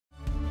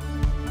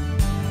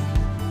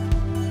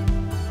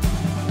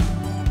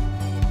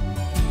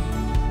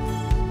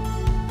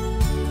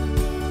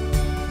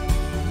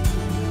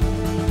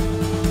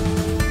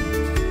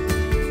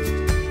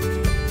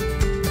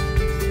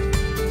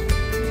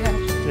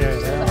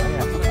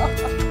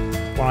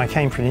I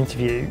came for an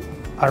interview,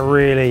 I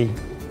really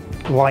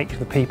liked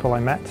the people I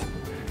met.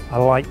 I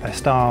liked their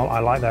style, I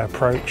liked their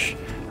approach.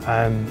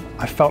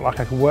 I felt like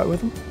I could work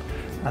with them.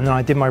 And then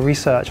I did my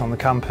research on the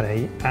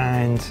company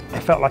and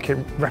it felt like it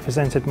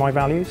represented my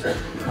values.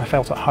 I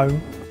felt at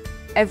home.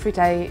 Every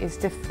day is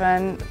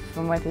different,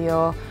 from whether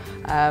you're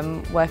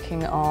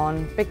working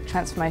on big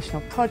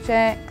transformational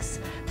projects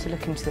to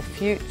look into the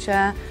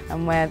future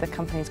and where the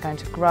company is going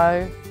to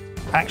grow.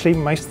 Actually,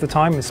 most of the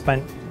time is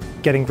spent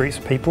getting groups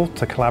of people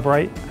to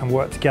collaborate and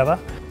work together.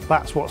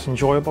 That's what's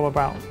enjoyable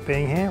about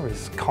being here,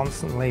 is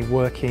constantly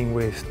working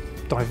with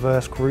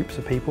diverse groups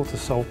of people to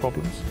solve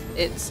problems.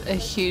 It's a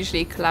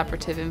hugely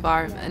collaborative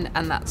environment,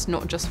 and that's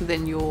not just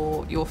within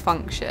your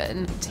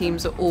function.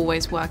 Teams are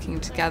always working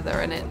together,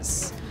 and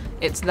it's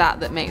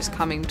that makes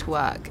coming to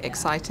work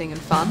exciting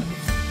and fun.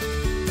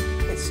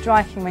 It's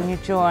striking when you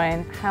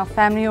join how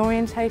family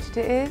orientated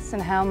it is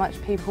and how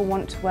much people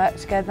want to work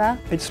together.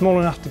 It's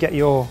small enough to get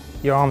your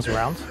arms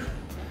around,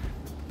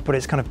 but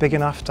it's kind of big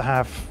enough to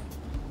have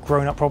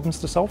grown-up problems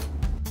to solve.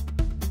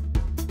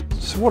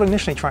 So what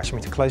initially attracted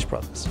me to Close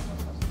Brothers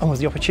was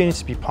the opportunity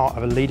to be part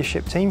of a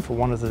leadership team for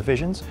one of the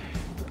divisions,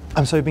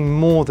 and so being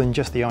more than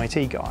just the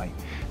IT guy,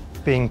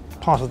 being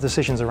part of the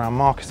decisions around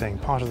marketing,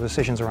 part of the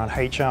decisions around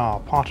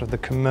HR, part of the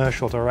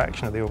commercial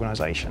direction of the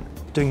organisation,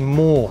 doing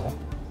more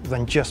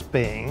than just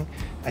being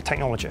a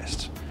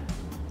technologist.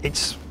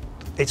 It's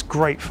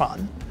great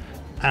fun,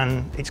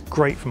 and it's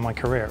great for my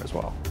career as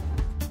well.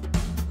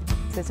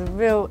 There's a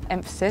real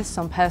emphasis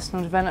on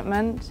personal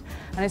development,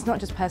 and it's not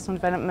just personal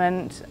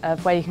development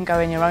of where you can go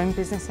in your own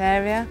business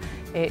area,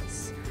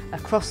 it's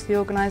across the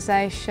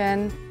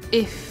organisation.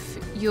 If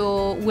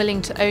you're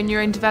willing to own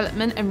your own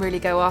development and really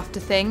go after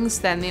things,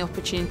 then the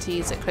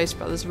opportunities at Close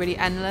Brothers are really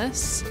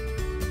endless.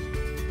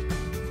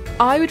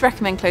 I would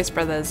recommend Close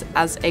Brothers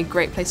as a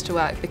great place to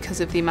work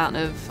because of the amount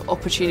of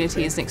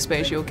opportunities and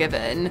exposure you're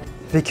given.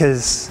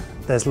 Because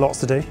there's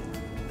lots to do,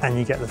 and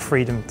you get the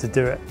freedom to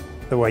do it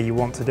the way you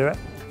want to do it.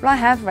 Well, I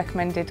have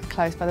recommended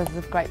Close Brothers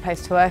as a great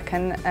place to work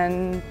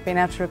and being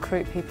able to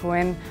recruit people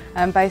in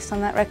based on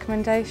that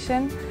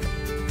recommendation.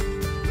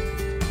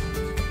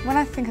 When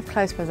I think of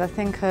Close Brothers, I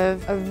think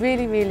of a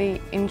really,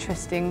 really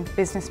interesting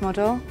business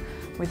model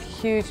with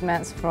huge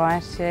amounts of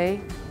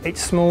variety.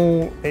 It's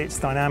small, it's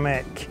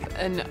dynamic.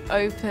 An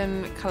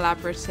open,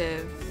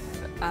 collaborative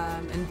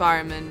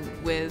environment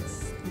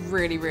with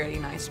really, really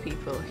nice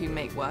people who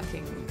make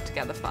working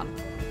together fun.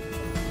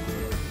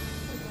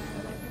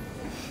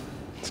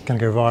 It's going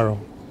to go viral.